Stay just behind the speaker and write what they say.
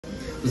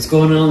What's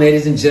going on,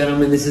 ladies and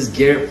gentlemen? This is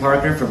Garrett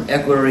Parker from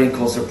Ecuadorian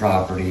Coastal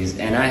Properties,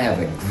 and I have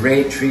a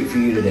great treat for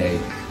you today.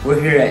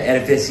 We're here at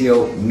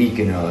Edificio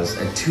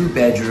Mykonos, a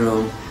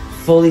 2-bedroom,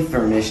 fully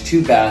furnished,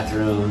 2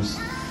 bathrooms,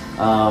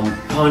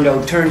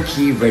 condo,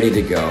 turnkey, ready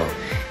to go.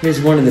 Here's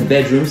one of the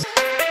bedrooms.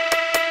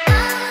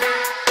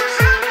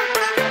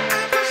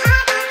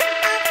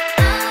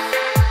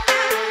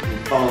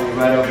 Following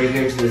right over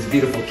here to this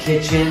beautiful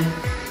kitchen.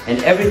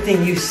 And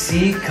everything you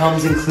see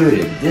comes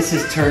included. This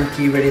is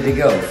turnkey, ready to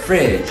go.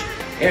 Fridge,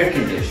 air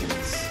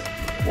conditions,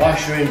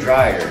 washer and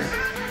dryer,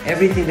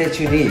 everything that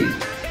you need.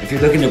 If you're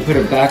looking to put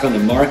it back on the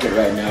market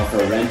right now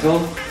for a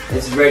rental,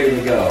 it's ready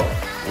to go.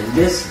 And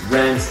this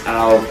rents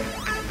out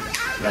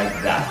like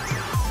that.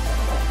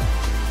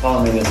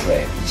 Follow me this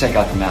way. Check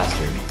out the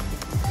master.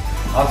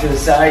 Off to the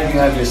side, you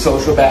have your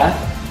social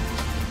bath.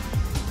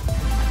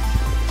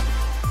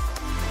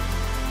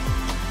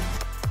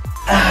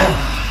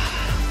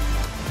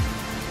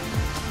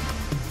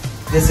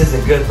 This is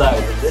a good life,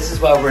 and this is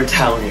why we're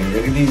down here.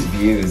 Look at these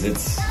views.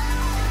 It's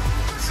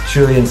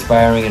truly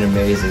inspiring and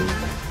amazing.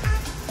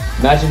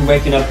 Imagine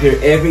waking up here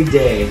every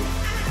day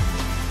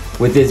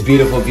with this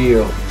beautiful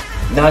view.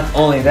 Not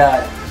only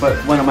that, but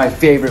one of my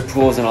favorite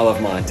pools in all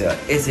of Manta.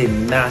 It's a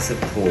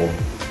massive pool.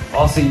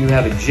 Also, you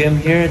have a gym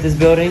here at this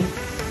building,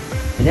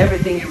 and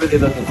everything you're really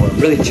looking for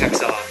really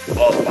checks off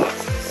all the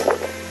boxes.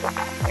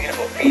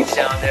 Beautiful beach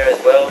down there as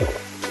well.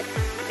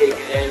 Take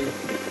it in.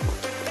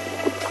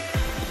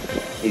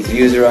 These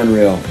views are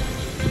unreal.